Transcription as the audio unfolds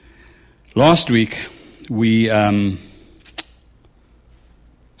Last week, we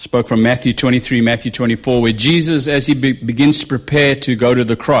spoke from Matthew 23, Matthew 24, where Jesus, as he begins to prepare to go to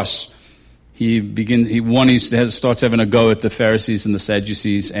the cross, he starts having a go at the Pharisees and the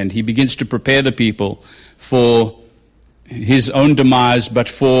Sadducees, and he begins to prepare the people for his own demise, but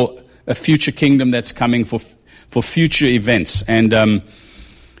for a future kingdom that's coming, for future events. And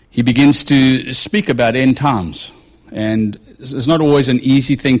he begins to speak about end times. And it's not always an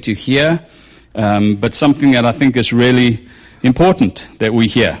easy thing to hear, but something that I think is really important that we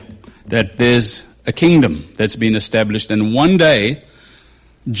hear, that there's a kingdom that's been established, and one day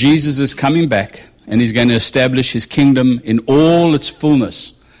Jesus is coming back and he's going to establish his kingdom in all its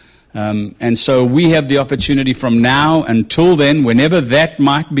fullness. And so we have the opportunity from now until then, whenever that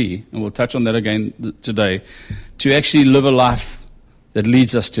might be, and we'll touch on that again today, to actually live a life that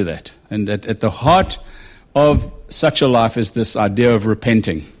leads us to that. And at the heart of such a life is this idea of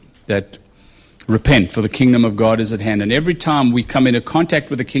repenting, that repent, for the kingdom of God is at hand. And every time we come into contact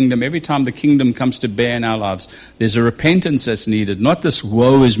with the kingdom, every time the kingdom comes to bear in our lives, there's a repentance that's needed. Not this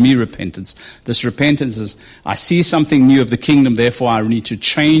woe is me repentance. This repentance is, I see something new of the kingdom, therefore I need to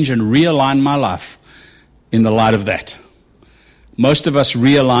change and realign my life in the light of that. Most of us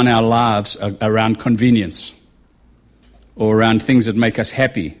realign our lives around convenience or around things that make us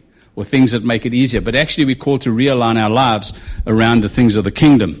happy, or things that make it easier. But actually we're called to realign our lives around the things of the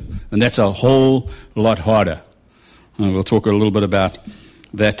kingdom. And that's a whole lot harder. And we'll talk a little bit about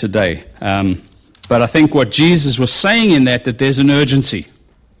that today. But I think what Jesus was saying in that there's an urgency.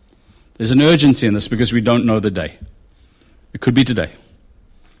 There's an urgency in this because we don't know the day. It could be today.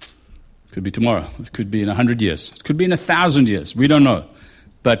 It could be tomorrow. It could be in 100 years. It could be in 1,000 years. We don't know.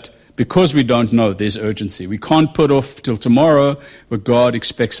 But because we don't know, there's urgency. We can't put off till tomorrow what God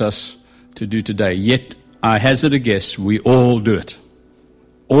expects us to do today. Yet, I hazard a guess, we all do it.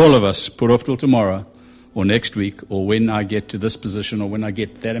 All of us put off till tomorrow, or next week, or when I get to this position, or when I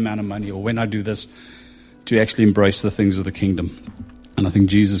get that amount of money, or when I do this, to actually embrace the things of the kingdom. And I think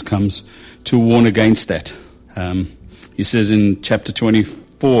Jesus comes to warn against that. He says in chapter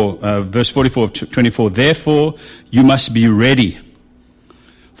 24, verse 44 of 24, "Therefore you must be ready,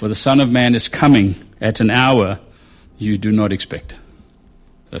 for the Son of Man is coming at an hour you do not expect."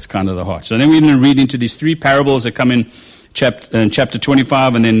 That's kind of the heart. So then we're going to read into these three parables that come in chapter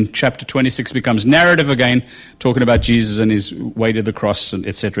 25, and then chapter 26 becomes narrative again, talking about Jesus and his way to the cross, and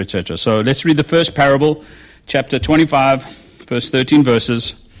etc., etc. So let's read the first parable, chapter 25, first 13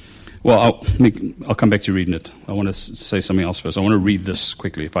 verses. Well, I'll come back to reading it. I want to say something else first. I want to read this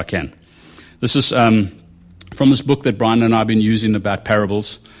quickly, if I can. This is from this book that Brian and I have been using about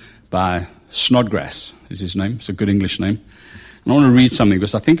parables by Snodgrass is his name. It's a good English name. And I want to read something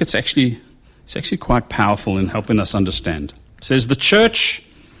because I think it's actually quite powerful in helping us understand. It says, "The church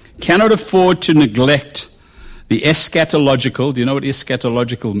cannot afford to neglect the eschatological." Do you know what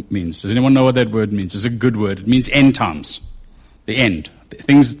eschatological means? Does anyone know what that word means? It's a good word. It means end times, the end,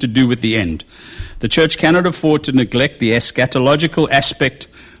 things to do with the end. The church cannot afford to neglect the eschatological aspect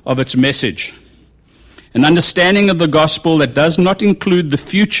of its message. An understanding of the gospel that does not include the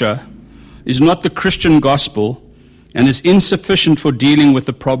future is not the Christian gospel and is insufficient for dealing with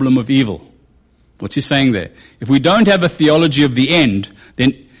the problem of evil. What's he saying there? If we don't have a theology of the end,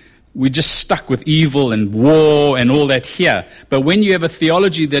 then we're just stuck with evil and war and all that here. But when you have a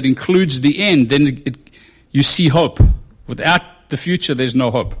theology that includes the end, then you see hope. Without the future, there's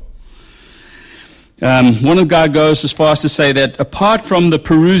no hope. One guy goes as far as to say that apart from the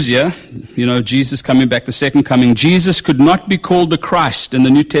parousia, Jesus coming back, the second coming, Jesus could not be called the Christ in the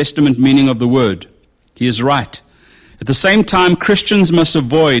New Testament meaning of the word. He is right. At the same time, Christians must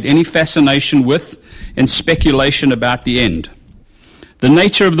avoid any fascination with and speculation about the end. The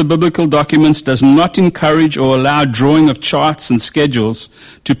nature of the biblical documents does not encourage or allow drawing of charts and schedules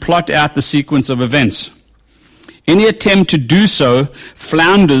to plot out the sequence of events. Any attempt to do so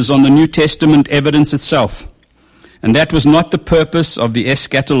flounders on the New Testament evidence itself. And that was not the purpose of the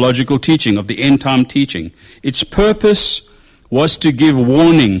eschatological teaching, of the end-time teaching. Its purpose was to give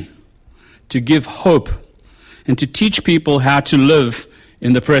warning, to give hope, and to teach people how to live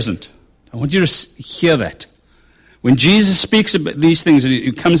in the present. I want you to hear that. When Jesus speaks about these things,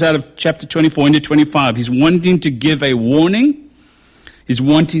 it comes out of chapter 24 into 25, he's wanting to give a warning, he's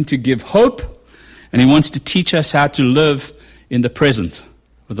wanting to give hope, and he wants to teach us how to live in the present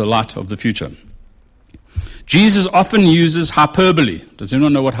with the light of the future. Jesus often uses hyperbole. Does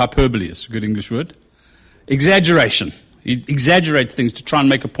anyone know what hyperbole is? A good English word. Exaggeration. He exaggerates things to try and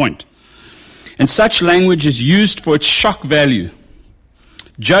make a point. And such language is used for its shock value.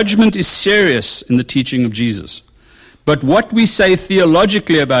 Judgment is serious in the teaching of Jesus. But what we say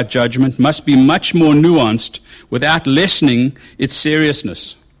theologically about judgment must be much more nuanced without lessening its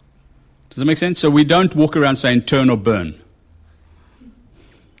seriousness. Does that make sense? So we don't walk around saying turn or burn.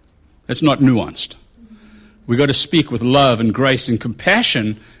 That's not nuanced. We've got to speak with love and grace and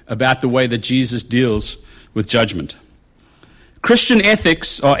compassion about the way that Jesus deals with judgment. Christian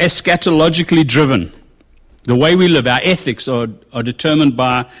ethics are eschatologically driven. The way we live, our ethics are determined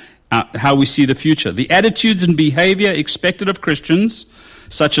by how we see the future. The attitudes and behavior expected of Christians,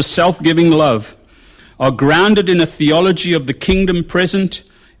 such as self-giving love, are grounded in a theology of the kingdom present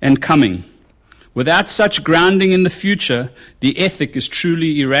and coming. Without such grounding in the future, the ethic is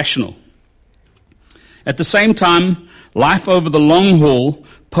truly irrational. At the same time, life over the long haul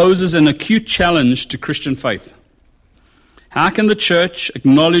poses an acute challenge to Christian faith. How can the church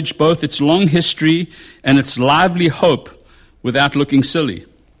acknowledge both its long history and its lively hope without looking silly?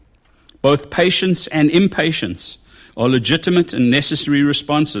 Both patience and impatience are legitimate and necessary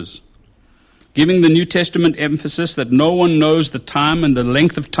responses. Giving the New Testament emphasis that no one knows the time and the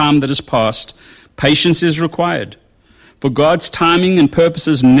length of time that has passed, patience is required. For God's timing and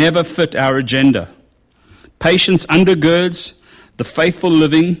purposes never fit our agenda. Patience undergirds the faithful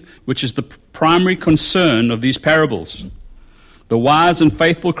living, which is the primary concern of these parables. The wise and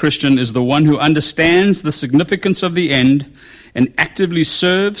faithful Christian is the one who understands the significance of the end and actively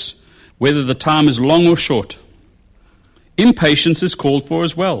serves, whether the time is long or short. Impatience is called for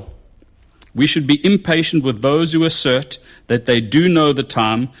as well. We should be impatient with those who assert that they do know the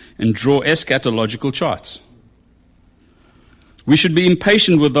time and draw eschatological charts. We should be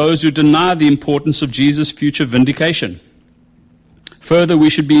impatient with those who deny the importance of Jesus' future vindication. Further,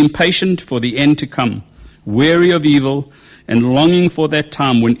 we should be impatient for the end to come, weary of evil and longing for that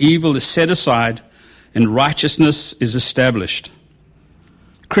time when evil is set aside and righteousness is established.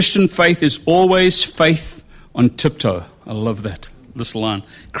 Christian faith is always faith on tiptoe. I love this line.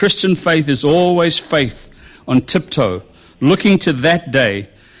 Christian faith is always faith on tiptoe, looking to that day,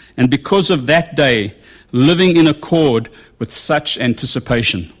 and because of that day, living in accord with such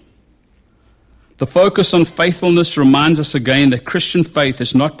anticipation. The focus on faithfulness reminds us again that Christian faith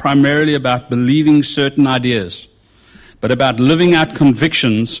is not primarily about believing certain ideas, but about living out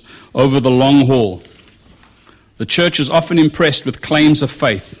convictions over the long haul. The church is often impressed with claims of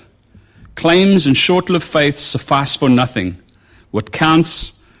faith. Claims and short-lived faith suffice for nothing. What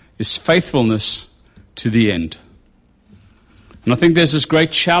counts is faithfulness to the end. And I think there's this great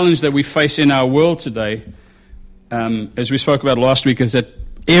challenge that we face in our world today, as we spoke about last week, is that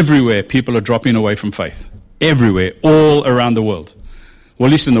everywhere people are dropping away from faith. Everywhere, all around the world, or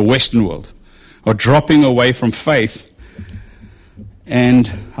at least in the Western world, are dropping away from faith.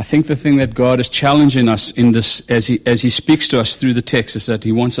 And I think the thing that God is challenging us in this, as He speaks to us through the text, is that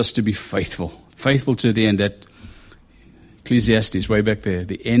He wants us to be faithful to the end. That Ecclesiastes, way back there,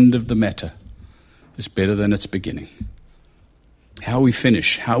 the end of the matter is better than its beginning. How we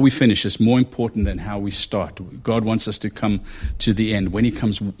finish is more important than how we start. God wants us to come to the end. When He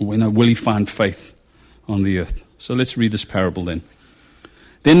comes, will He find faith on the earth? So let's read this parable then.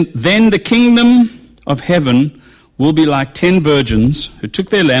 Then the kingdom of heaven will be like 10 virgins who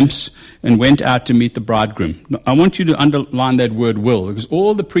took their lamps and went out to meet the bridegroom. Now, I want you to underline that word will, because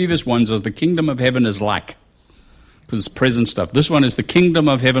all the previous ones are the kingdom of heaven is like, because it's present stuff. This one is the kingdom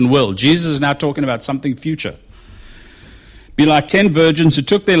of heaven will. Jesus is now talking about something future. Be like 10 virgins who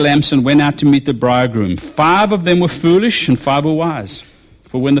took their lamps and went out to meet the bridegroom. 5 of them were foolish and 5 were wise.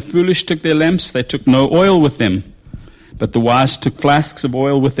 For when the foolish took their lamps, they took no oil with them, but the wise took flasks of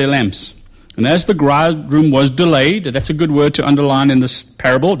oil with their lamps. And as the bridegroom was delayed, that's a good word to underline in this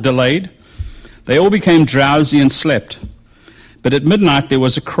parable, delayed, they all became drowsy and slept. But at midnight there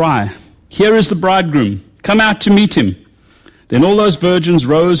was a cry, "Here is the bridegroom, come out to meet him." Then all those virgins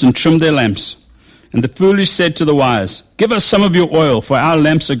rose and trimmed their lamps. And the foolish said to the wise, "Give us some of your oil, for our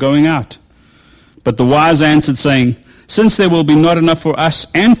lamps are going out." But the wise answered, saying, "Since there will be not enough for us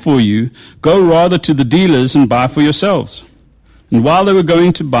and for you, go rather to the dealers and buy for yourselves." And while they were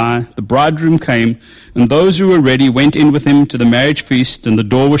going to buy, the bridegroom came, and those who were ready went in with him to the marriage feast, and the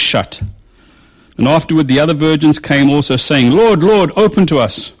door was shut. And afterward the other virgins came also, saying, "Lord, Lord, open to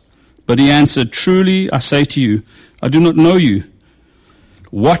us." But he answered, "Truly I say to you, I do not know you.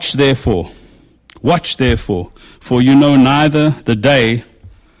 Watch therefore, for you know neither the day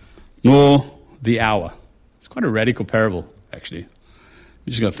nor the hour." It's quite a radical parable, actually.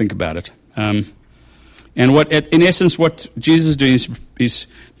 You just got to think about it. And in essence, what Jesus is doing is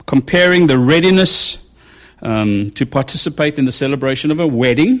comparing the readiness to participate in the celebration of a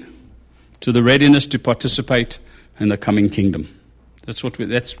wedding to the readiness to participate in the coming kingdom. That's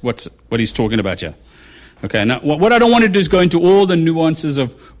what he's talking about here. Okay, now what I don't want to do is go into all the nuances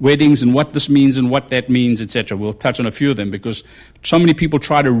of weddings and what this means and what that means, etc. We'll touch on a few of them because so many people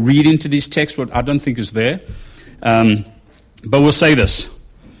try to read into these texts what I don't think is there. But we'll say this.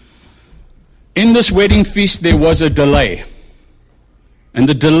 In this wedding feast, there was a delay. And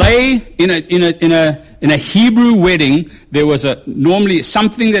the delay in a Hebrew wedding, there was normally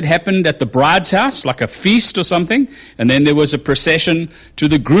something that happened at the bride's house, like a feast or something, and then there was a procession to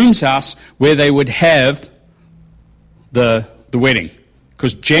the groom's house where they would have the wedding.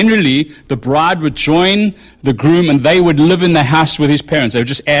 Because generally, the bride would join the groom and they would live in the house with his parents. They would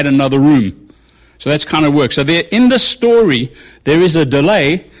just add another room. So that's kind of work. So there, in the story, there is a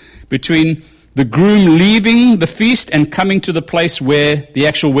delay between the groom leaving the feast and coming to the place where the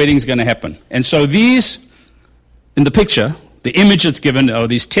actual wedding is going to happen. And so these, in the picture, the image that's given are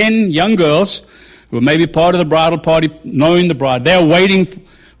these 10 young girls who are maybe part of the bridal party, knowing the bride. They're waiting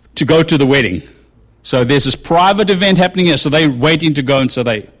to go to the wedding. So there's this private event happening here, so they're waiting to go, and so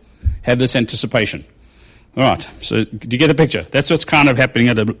they have this anticipation. All right, so do you get the picture? That's what's kind of happening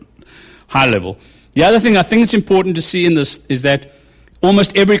at a high level. The other thing I think it's important to see in this is that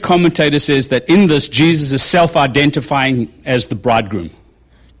almost every commentator says that in this, Jesus is self-identifying as the bridegroom.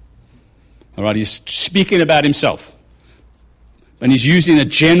 All right, he's speaking about himself. And he's using a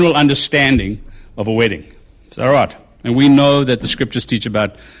general understanding of a wedding. Is that all right? And we know that the scriptures teach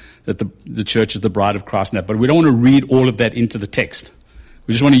about that the church is the bride of Christ now, but we don't want to read all of that into the text.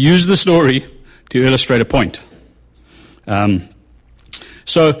 We just want to use the story to illustrate a point.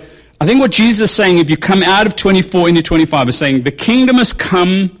 So I think what Jesus is saying, if you come out of 24 into 25, is saying the kingdom has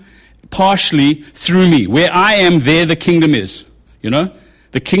come partially through me. Where I am, there the kingdom is. You know?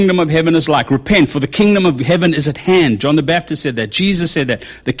 The kingdom of heaven is like. Repent, for the kingdom of heaven is at hand. John the Baptist said that. Jesus said that.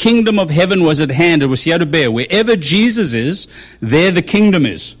 The kingdom of heaven was at hand. It was here to bear. Wherever Jesus is, there the kingdom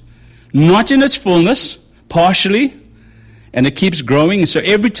is. Not in its fullness, partially, and it keeps growing. So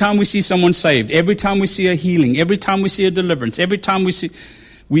every time we see someone saved, every time we see a healing, every time we see a deliverance, every time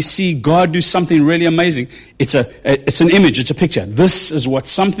we see God do something really amazing, it's an image, it's a picture. This is what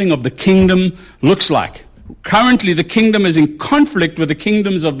something of the kingdom looks like. Currently, the kingdom is in conflict with the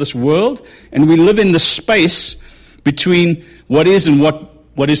kingdoms of this world, and we live in the space between what is and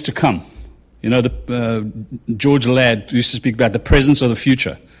what is to come. You know, George Ladd used to speak about the presence of the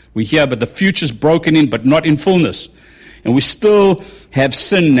future. We hear, but the future's broken in, but not in fullness. And we still have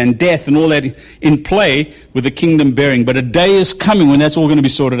sin and death and all that in play with the kingdom bearing. But a day is coming when that's all going to be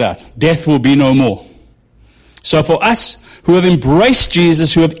sorted out. Death will be no more. So for us who have embraced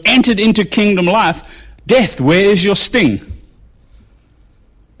Jesus, who have entered into kingdom life, death, where is your sting?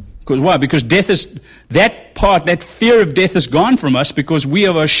 Because why? Because death is, that fear of death is gone from us because we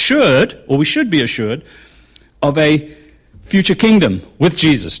are assured, or we should be assured, of a future kingdom with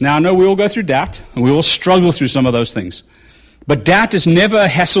Jesus. Now, I know we all go through doubt, and we all struggle through some of those things. But doubt is never a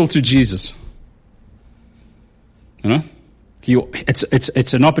hassle to Jesus. You know?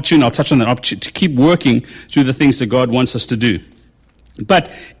 It's an opportunity, I'll touch on that opportunity, to keep working through the things that God wants us to do. But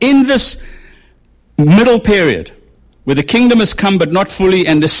in this middle period, where the kingdom has come but not fully,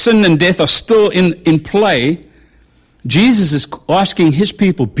 and the sin and death are still in play, Jesus is asking his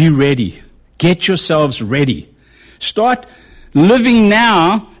people, be ready. Get yourselves ready. Start living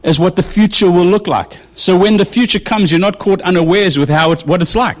now as what the future will look like. So when the future comes, you're not caught unawares with what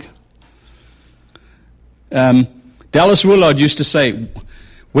it's like. Dallas Willard used to say,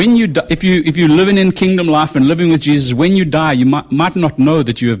 if you're living in kingdom life and living with Jesus, when you die, you might not know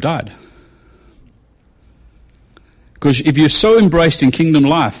that you have died. Because if you're so embraced in kingdom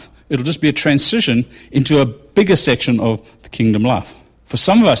life, it'll just be a transition into a bigger section of the kingdom life. For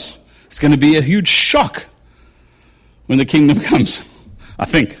some of us, it's going to be a huge shock when the kingdom comes. I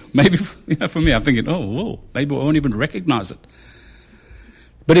think. Maybe for me, I'm thinking, maybe I won't even recognize it.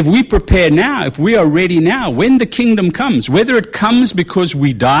 But if we prepare now, if we are ready now, when the kingdom comes, whether it comes because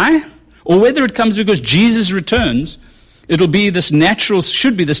we die, or whether it comes because Jesus returns, it'll be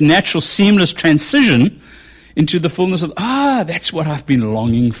should be this natural, seamless transition into the fullness of, that's what I've been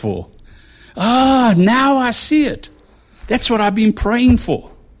longing for. Now I see it. That's what I've been praying for.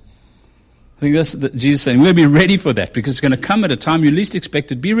 I think that's Jesus saying, we'll be ready for that, because it's going to come at a time you least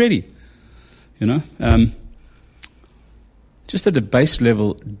expect it. Be ready. You know? Just at a base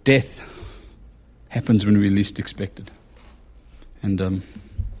level, death happens when we least expect it. And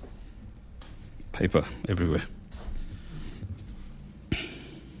paper everywhere.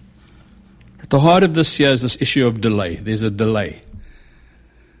 At the heart of this here is this issue of delay. There's a delay.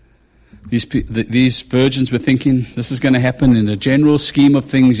 These virgins were thinking this is going to happen in a general scheme of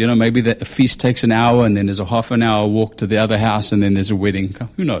things. You know, maybe a feast takes an hour, and then there's a half an hour walk to the other house, and then there's a wedding.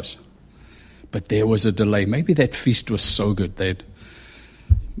 Who knows? But there was a delay. Maybe that feast was so good they'd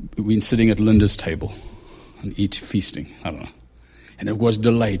been sitting at Linda's table and feasting. I don't know. And it was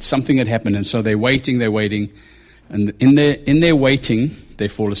delayed. Something had happened, and so they're waiting, and in their waiting, they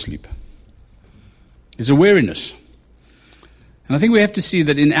fall asleep. There's a weariness. And I think we have to see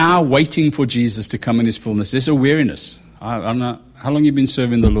that in our waiting for Jesus to come in his fullness, there's a weariness. I don't know, how long have you been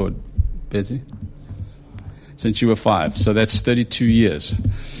serving the Lord, Betsy? Since you were 5, so that's 32 years.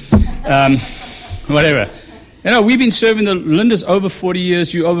 Whatever. We've been serving Linda's over 40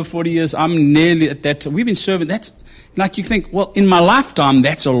 years, you over 40 years, I'm nearly at that. We've been serving, that's, like you think, well, in my lifetime,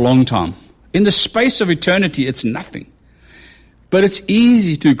 that's a long time. In the space of eternity, it's nothing. But it's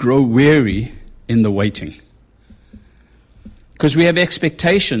easy to grow weary in the waiting. Because we have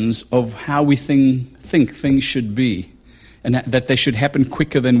expectations of how we think things should be, and that they should happen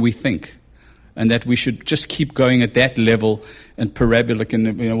quicker than we think. And that we should just keep going at that level and parabolic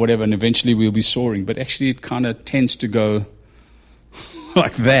and whatever, and eventually we'll be soaring. But actually it kind of tends to go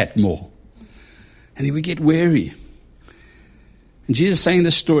like that more. And then we get weary. And Jesus is saying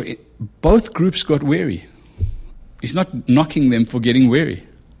this story, both groups got weary. He's not knocking them for getting weary.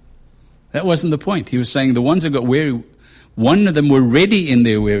 That wasn't the point. He was saying the ones that got weary, one of them were ready in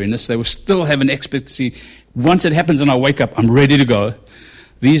their weariness. They will still have an expectancy. Once it happens and I wake up, I'm ready to go.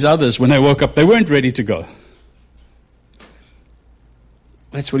 These others, when they woke up, they weren't ready to go.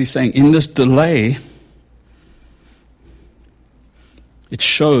 That's what he's saying. In this delay, it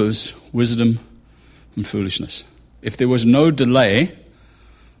shows wisdom and foolishness. If there was no delay,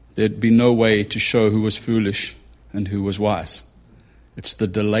 there'd be no way to show who was foolish and who was wise. It's the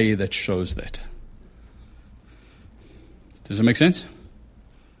delay that shows that. Does that make sense?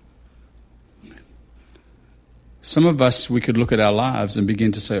 Some of us, we could look at our lives and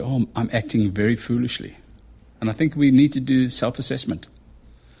begin to say, oh, I'm acting very foolishly. And I think we need to do self-assessment.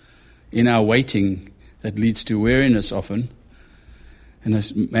 In our waiting, that leads to weariness often,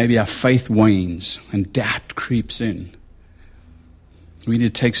 and maybe our faith wanes and doubt creeps in. We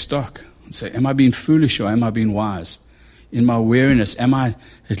need to take stock and say, am I being foolish or am I being wise? In my weariness, am I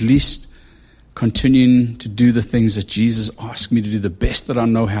at least continuing to do the things that Jesus asked me to do, the best that I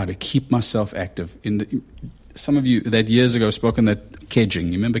know how, to keep myself active? Some of you that years ago spoken that kedging.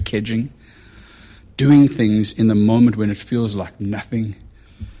 You remember kedging? Doing things in the moment when it feels like nothing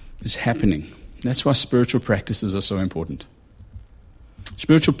is happening. That's why spiritual practices are so important.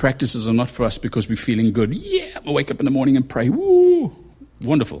 Spiritual practices are not for us because we're feeling good. Yeah, I'll wake up in the morning and pray. Woo!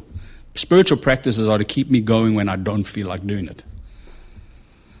 Wonderful. Spiritual practices are to keep me going when I don't feel like doing it.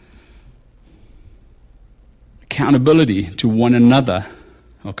 Accountability to one another,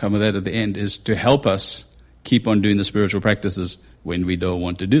 I'll cover that at the end, is to help us keep on doing the spiritual practices when we don't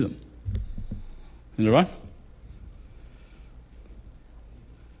want to do them. Is that right?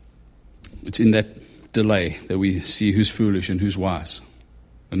 It's in that delay that we see who's foolish and who's wise.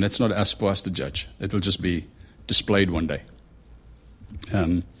 And that's not for us to judge. It'll just be displayed one day.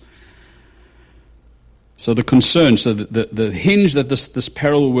 So the concern, so the hinge that this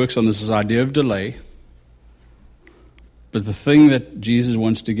parable works on, this idea of delay. But the thing that Jesus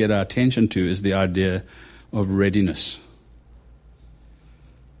wants to get our attention to is the idea of readiness.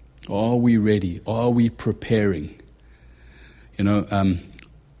 Are we ready? Are we preparing?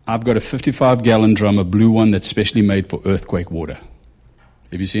 I've got a 55-gallon drum, a blue one that's specially made for earthquake water.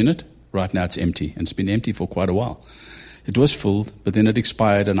 Have you seen it? Right now it's empty, and it's been empty for quite a while. It was filled, but then it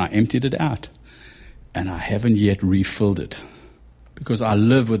expired, and I emptied it out. And I haven't yet refilled it. Because I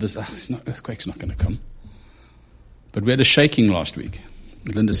live with this, earthquake's not going to come. But we had a shaking last week.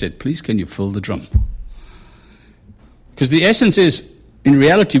 Linda said, please can you fill the drum? Because the essence is, in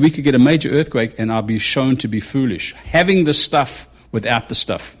reality, we could get a major earthquake and I'll be shown to be foolish. Having the stuff without the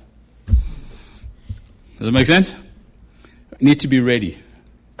stuff. Does that make sense? We need to be ready.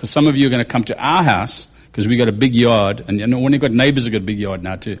 Because some of you are going to come to our house, because we got a big yard, and when you've got neighbors who've got a big yard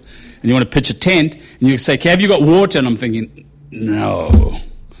now too, and you want to pitch a tent, and you say, have you got water? And I'm thinking, no.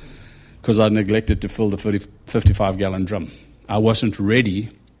 Because I neglected to fill the 55-gallon drum. I wasn't ready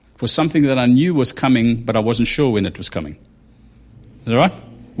for something that I knew was coming, but I wasn't sure when it was coming. Is that right?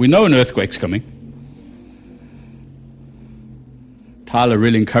 We know an earthquake's coming. Tyler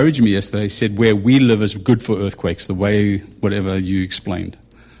really encouraged me yesterday. He said, where we live is good for earthquakes, the way, whatever you explained.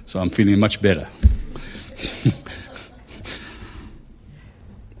 So I'm feeling much better.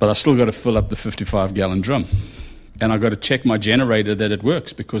 But I still got to fill up the 55-gallon drum. And I've got to check my generator that it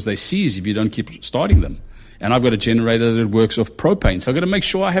works, because they seize if you don't keep starting them. And I've got a generator that works off propane. So I've got to make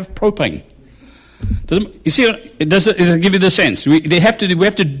sure I have propane. You see, does it give you the sense? We have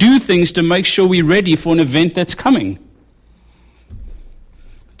to do things to make sure we're ready for an event that's coming.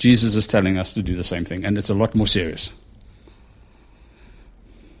 Jesus is telling us to do the same thing, and it's a lot more serious.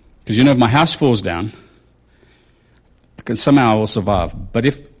 Because if my house falls down, somehow I will survive. But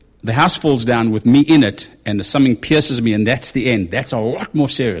if the house falls down with me in it, and something pierces me, and that's the end, that's a lot more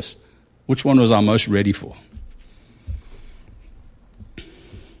serious. Which one was I most ready for?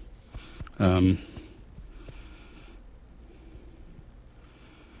 That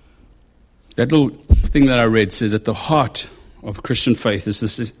little thing that I read says that the heart of Christian faith is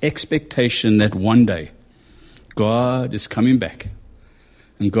this expectation that one day God is coming back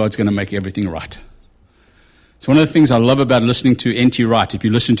and God's going to make everything right. It's one of the things I love about listening to N.T. Wright. If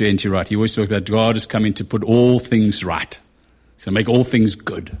you listen to N.T. Wright, he always talks about God is coming to put all things right. He's going to make all things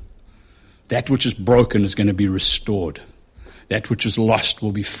good. That which is broken is going to be restored. That which is lost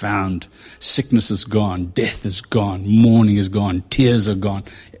will be found. Sickness is gone. Death is gone. Mourning is gone. Tears are gone.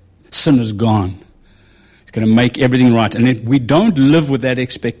 Sin is gone. It's going to make everything right. And if we don't live with that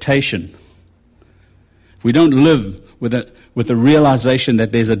expectation, if we don't live with a realization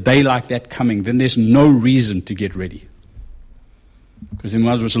that there's a day like that coming, then there's no reason to get ready. Because we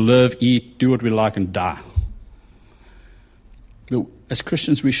might as well live, eat, do what we like, and die. But as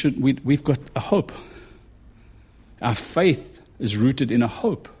Christians, we've got a hope. Our faith is rooted in a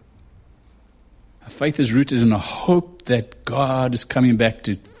hope. Our faith is rooted in a hope that God is coming back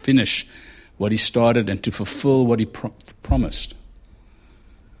to finish what He started and to fulfill what He promised.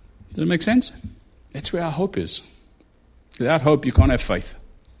 Does it make sense? That's where our hope is. Without hope, you can't have faith.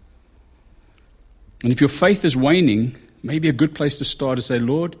 And if your faith is waning, maybe a good place to start is say,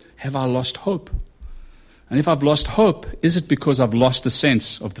 Lord, have I lost hope? And if I've lost hope, is it because I've lost the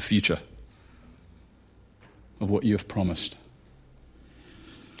sense of the future, of what you have promised?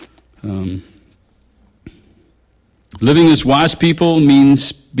 Living as wise people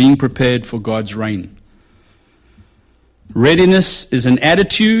means being prepared for God's reign. Readiness is an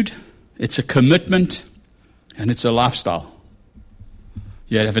attitude, it's a commitment, and it's a lifestyle.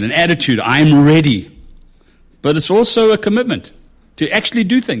 You have an attitude, I'm ready. But it's also a commitment to actually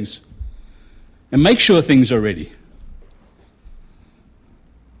do things and make sure things are ready.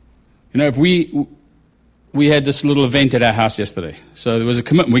 If we had this little event at our house yesterday. So there was a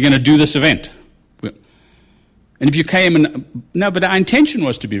commitment. We're going to do this event. And if you came but our intention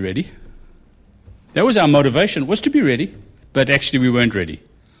was to be ready. That was our motivation, was to be ready. But actually we weren't ready.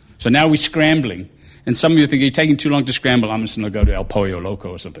 So now we're scrambling. And some of you think, you're taking too long to scramble. I'm just going to go to El Pollo Loco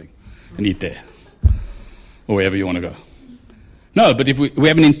or something and eat there. Or wherever you want to go. No, but if we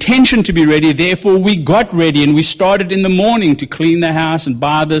have an intention to be ready, therefore we got ready and we started in the morning to clean the house and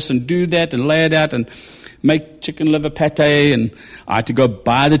buy this and do that and lay it out and make chicken liver pate, and I had to go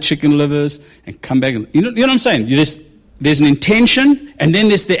buy the chicken livers and come back. You know what I'm saying? There's an intention, and then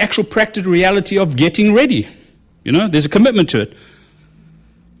there's the actual practical reality of getting ready. There's a commitment to it.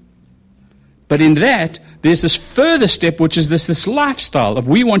 But in that, there's this further step, which is this lifestyle of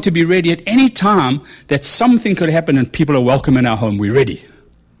we want to be ready at any time that something could happen and people are welcome in our home. We're ready. Does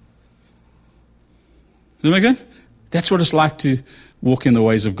that make sense? That's what it's like to walk in the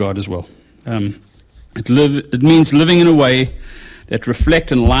ways of God as well. It means living in a way that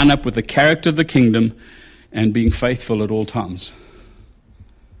reflect and line up with the character of the kingdom and being faithful at all times.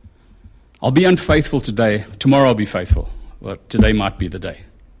 I'll be unfaithful today. Tomorrow I'll be faithful. Well, today might be the day.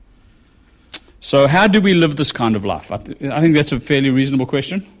 So how do we live this kind of life? I think that's a fairly reasonable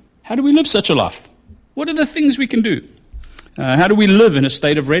question. How do we live such a life? What are the things we can do? How do we live in a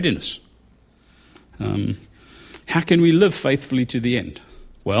state of readiness? How can we live faithfully to the end?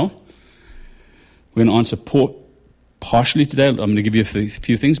 Well, we're going to answer partially today. I'm going to give you a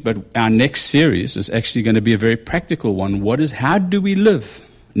few things, but our next series is actually going to be a very practical one. How do we live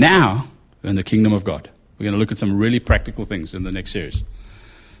now in the kingdom of God? We're going to look at some really practical things in the next series.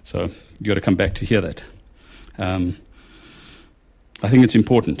 So you've got to come back to hear that. I think it's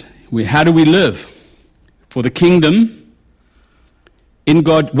important. How do we live for the kingdom in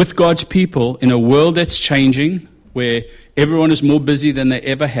God, with God's people, in a world that's changing, where everyone is more busy than they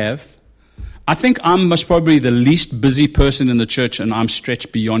ever have? I think I'm most probably the least busy person in the church, and I'm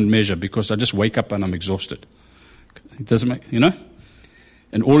stretched beyond measure because I just wake up and I'm exhausted. It doesn't make,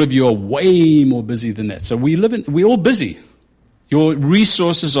 And all of you are way more busy than that. So we're all busy. Your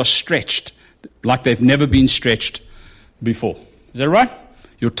resources are stretched like they've never been stretched before. Is that right?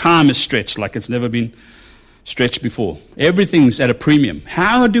 Your time is stretched like it's never been stretched before. Everything's at a premium.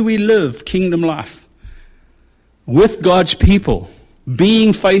 How do we live kingdom life with God's people,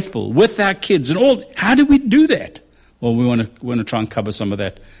 being faithful with our kids and all? How do we do that? Well, we want to try and cover some of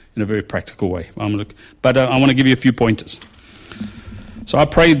that in a very practical way. But I want to give you a few pointers. So I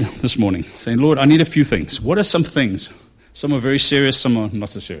prayed this morning saying, Lord, I need a few things. What are some things Some are very serious, some are not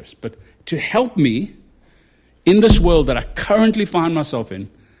so serious. But to help me in this world that I currently find myself in,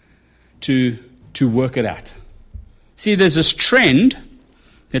 to work it out. See, there's this trend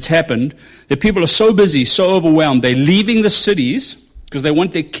that's happened that people are so busy, so overwhelmed, they're leaving the cities because they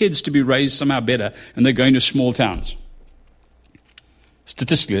want their kids to be raised somehow better, and they're going to small towns.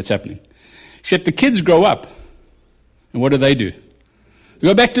 Statistically, it's happening. Except the kids grow up, and what do? They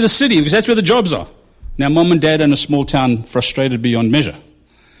go back to the city because that's where the jobs are. Now, mom and dad in a small town frustrated beyond measure.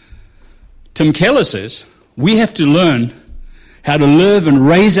 Tim Keller says, we have to learn how to live and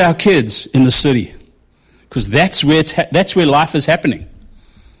raise our kids in the city because that's where life is happening.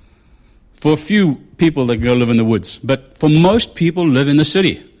 For a few people that go live in the woods, but for most people live in the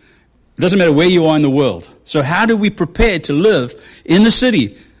city. It doesn't matter where you are in the world. So how do we prepare to live in the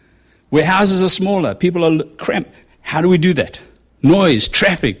city where houses are smaller, people are cramped? How do we do that? Noise,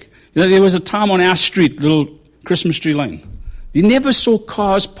 traffic. There was a time on our street, little Christmas tree lane. You never saw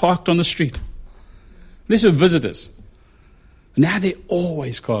cars parked on the street. Unless were visitors. Now there are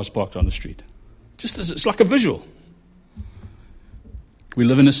always cars parked on the street. It's like a visual. We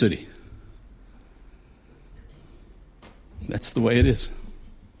live in a city. That's the way it is.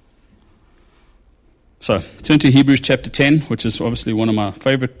 So, turn to Hebrews chapter 10, which is obviously one of my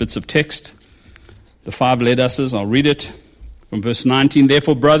favorite bits of text. The 5 led uses, I'll read it. From verse 19,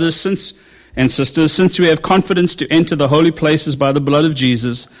 therefore, brothers and sisters, since we have confidence to enter the holy places by the blood of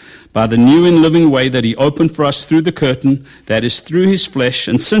Jesus, by the new and living way that he opened for us through the curtain, that is through his flesh,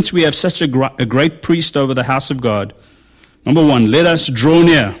 and since we have such a great priest over the house of God, number 1, let us draw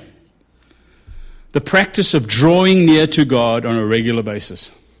near. The practice of drawing near to God on a regular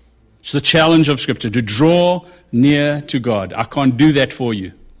basis. It's the challenge of Scripture, to draw near to God. I can't do that for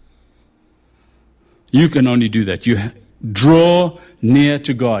you. You can only do that. You draw near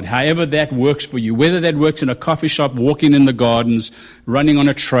to God, however that works for you. Whether that works in a coffee shop, walking in the gardens, running on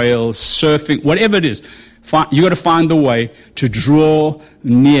a trail, surfing, whatever it is. You've got to find the way to draw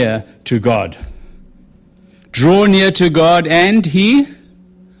near to God. Draw near to God and he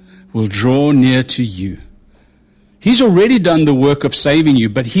will draw near to you. He's already done the work of saving you,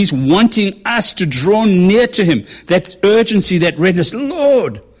 but he's wanting us to draw near to him. That urgency, that readiness.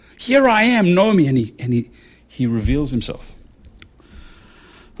 Lord, here I am, know me. And he reveals himself.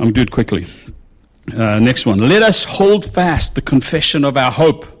 I'm going to do it quickly. Next one. Let us hold fast the confession of our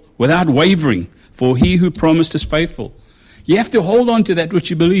hope without wavering, for he who promised is faithful. You have to hold on to that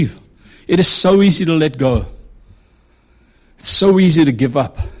which you believe. It is so easy to let go. It's so easy to give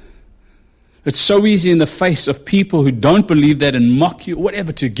up. It's so easy in the face of people who don't believe that and mock you,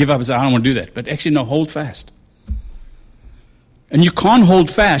 whatever, to give up and say, I don't want to do that. But actually, no, hold fast. And you can't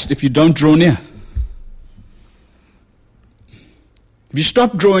hold fast if you don't draw near. If you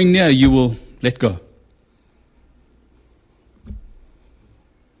stop drawing near, you will let go.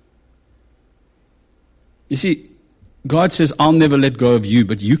 You see, God says, I'll never let go of you,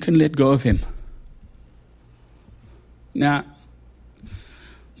 but you can let go of him. Now,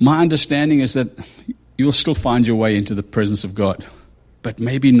 my understanding is that you'll still find your way into the presence of God, but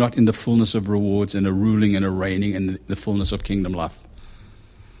maybe not in the fullness of rewards and a ruling and a reigning and the fullness of kingdom life.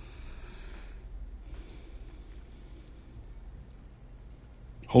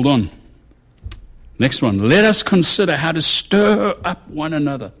 Hold on. Next one. Let us consider how to stir up one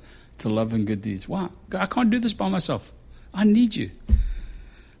another to love and good deeds. Wow, I can't do this by myself. I need you.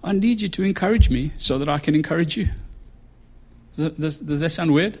 I need you to encourage me so that I can encourage you. Does that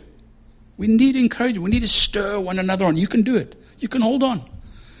sound weird? We need encouragement. We need to stir one another on. You can do it. You can hold on.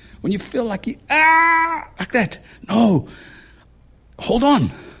 When you feel like like that. No. Hold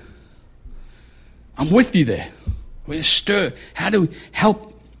on. I'm with you there. We stir. How do we help?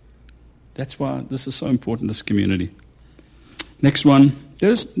 That's why this is so important, this community. Next one.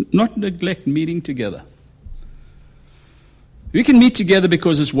 Let us not neglect meeting together. We can meet together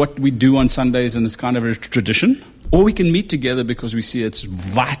because it's what we do on Sundays and it's kind of a tradition. Or we can meet together because we see it's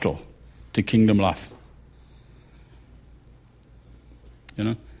vital to kingdom life. You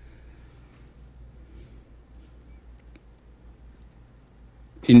know?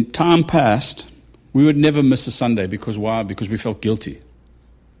 In time past, we would never miss a Sunday. Because why? Because we felt guilty.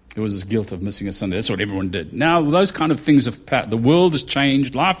 There was this guilt of missing a Sunday. That's what everyone did. Now, those kind of things have passed. The world has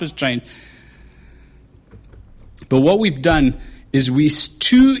changed. Life has changed. But what we've done is we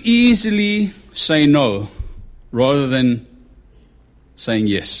too easily say no rather than saying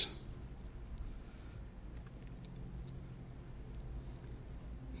yes.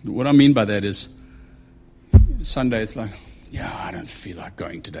 What I mean by that is, Sunday it's like, yeah, I don't feel like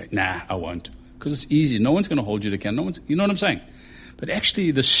going today. Nah, I won't. Because it's easy. No one's going to hold you to account. You know what I'm saying? But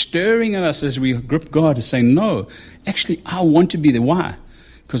actually, the stirring in us as we grip God is saying, no, actually, I want to be there. Why?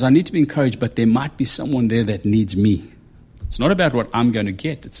 Because I need to be encouraged, but there might be someone there that needs me. It's not about what I'm going to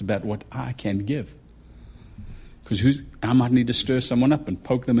get. It's about what I can give. Because I might need to stir someone up and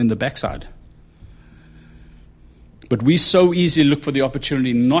poke them in the backside. But we so easily look for the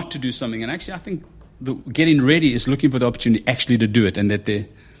opportunity not to do something. And actually, I think getting ready is looking for the opportunity actually to do it. And that the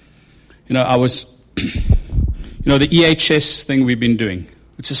EHS thing we've been doing,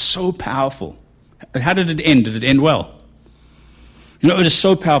 which is so powerful. How did it end? Did it end well? It is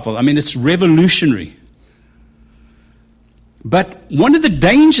so powerful. I mean, it's revolutionary. But one of the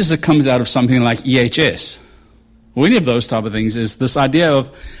dangers that comes out of something like EHS, or any of those type of things, is this idea of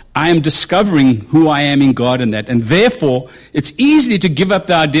I am discovering who I am in God and that. And therefore, it's easy to give up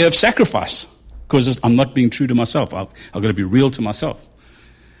the idea of sacrifice because I'm not being true to myself. I've got to be real to myself.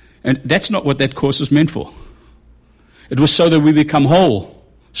 And that's not what that course was meant for. It was so that we become whole,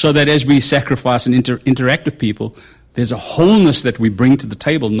 so that as we sacrifice and interact with people, there's a wholeness that we bring to the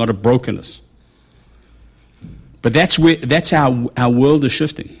table, not a brokenness. But that's how our world is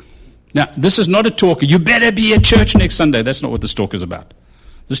shifting. Now, this is not a talk, you better be at church next Sunday. That's not what this talk is about.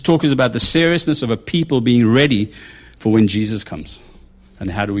 This talk is about the seriousness of a people being ready for when Jesus comes.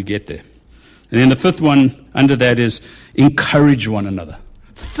 And how do we get there? And then the fifth one under that is encourage one another.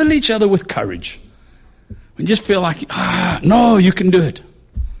 Fill each other with courage. When you just feel like, no, you can do it.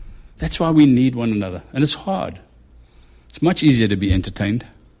 That's why we need one another. And it's hard. It's much easier to be entertained.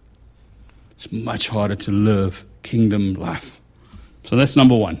 It's much harder to live kingdom life. So that's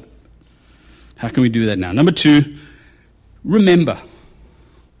number one. How can we do that now? Number two, remember.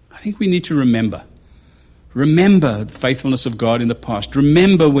 I think we need to remember. Remember the faithfulness of God in the past.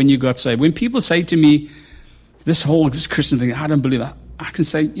 Remember when you got saved. When people say to me, this Christian thing, I don't believe it. I can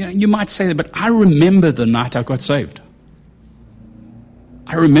say, you might say that, but I remember the night I got saved.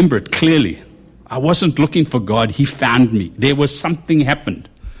 I remember it clearly. I wasn't looking for God. He found me. There was something happened.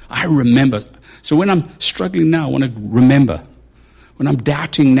 I remember. So when I'm struggling now, I want to remember. When I'm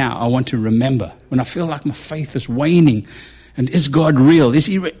doubting now, I want to remember. When I feel like my faith is waning, and is God real? Is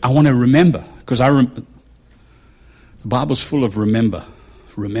He real? I want to remember. Because the Bible's full of remember.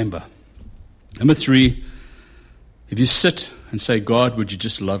 Remember. Number three, if you sit and say, God, would you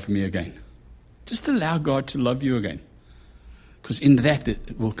just love me again? Just allow God to love you again. Because in that,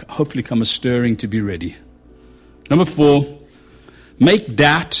 it will hopefully come a stirring to be ready. Number four, make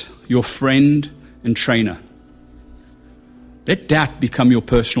doubt your friend and trainer. Let doubt become your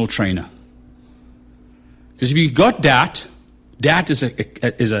personal trainer. Because if you've got doubt is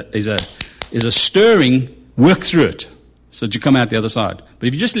a stirring, work through it so that you come out the other side. But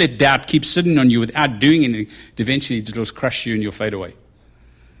if you just let doubt keep sitting on you without doing anything, eventually it will crush you and you'll fade away.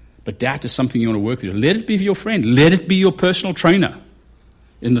 But doubt is something you want to work through. Let it be your friend. Let it be your personal trainer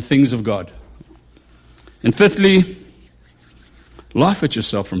in the things of God. And fifthly, laugh at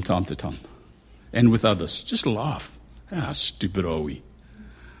yourself from time to time and with others. Just laugh. How stupid are we?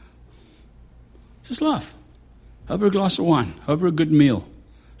 Just laugh. Over a glass of wine, over a good meal.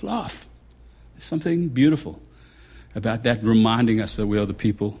 Laugh. There's something beautiful about that reminding us that we are the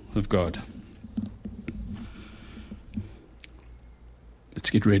people of God. Let's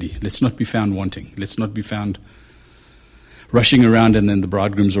get ready. Let's not be found wanting. Let's not be found rushing around and then the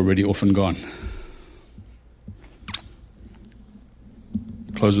bridegroom's already off and gone.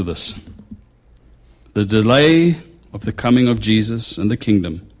 Close with this. The delay of the coming of Jesus and the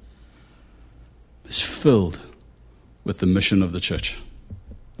kingdom is filled with the mission of the church.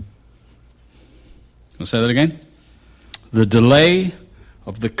 I'll say that again. The delay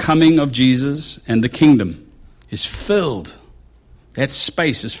of the coming of Jesus and the kingdom is filled. That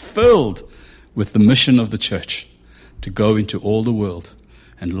space is filled with the mission of the church to go into all the world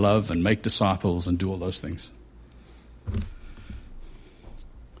and love and make disciples and do all those things.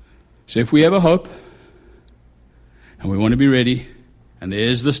 So if we have a hope and we want to be ready and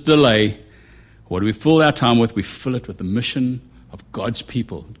there's this delay, what do we fill our time with? We fill it with the mission of God's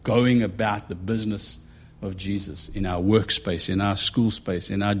people going about the business of Jesus in our workspace, in our school space,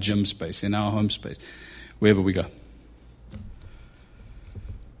 in our gym space, in our home space, wherever we go.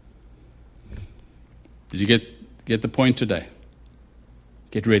 Did you get the point today?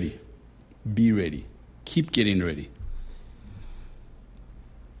 Get ready. Be ready. Keep getting ready.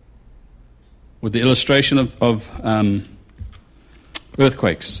 With the illustration of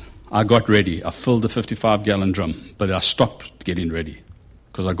earthquakes, I got ready. I filled a 55-gallon drum, but I stopped getting ready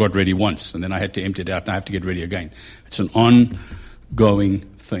because I got ready once, and then I had to empty it out, and I have to get ready again. It's an ongoing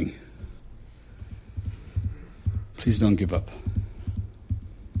thing. Please don't give up.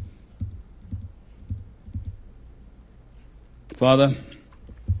 Father,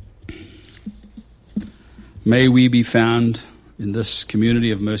 may we be found in this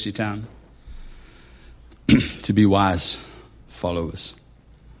community of Mercytown to be wise followers.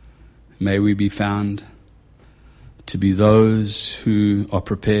 May we be found to be those who are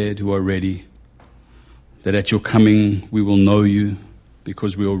prepared, who are ready, that at your coming we will know you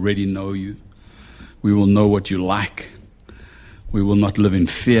because we already know you. We will know what you like. We will not live in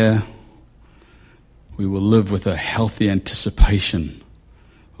fear. We will live with a healthy anticipation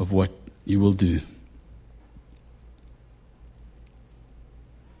of what you will do.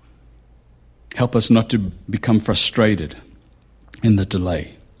 Help us not to become frustrated in the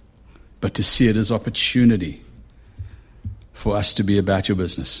delay, but to see it as opportunity for us to be about your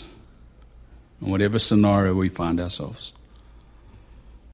business in whatever scenario we find ourselves.